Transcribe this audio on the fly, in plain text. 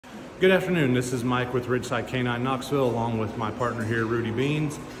Good afternoon, this is Mike with Ridgeside Canine Knoxville along with my partner here, Rudy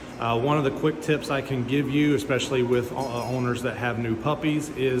Beans. One of the quick tips I can give you, especially with owners that have new puppies,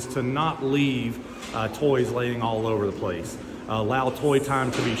 is to not leave toys laying all over the place. Allow toy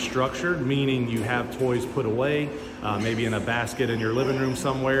time to be structured, meaning you have toys put away, maybe in a basket in your living room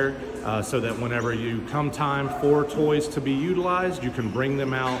somewhere, so that whenever you come time for toys to be utilized, you can bring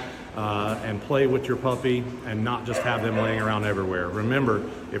them out and play with your puppy and not just have them laying around everywhere. Remember,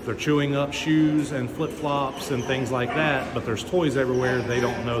 if they're chewing up shoes and flip-flops and things like that, but there's toys everywhere, they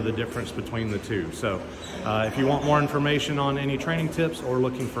don't know the difference between the two. So if you want more information on any training tips or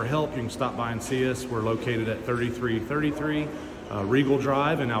looking for help, you can stop by and see us. We're located at 3333 Regal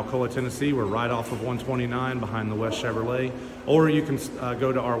Drive in Alcoa, Tennessee. We're right off of 129 behind the West Chevrolet. Or you can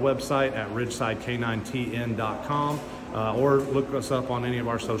go to our website at ridgesidecaninetn.com or look us up on any of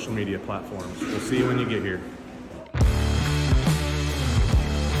our social media platforms. We'll see you when you get here.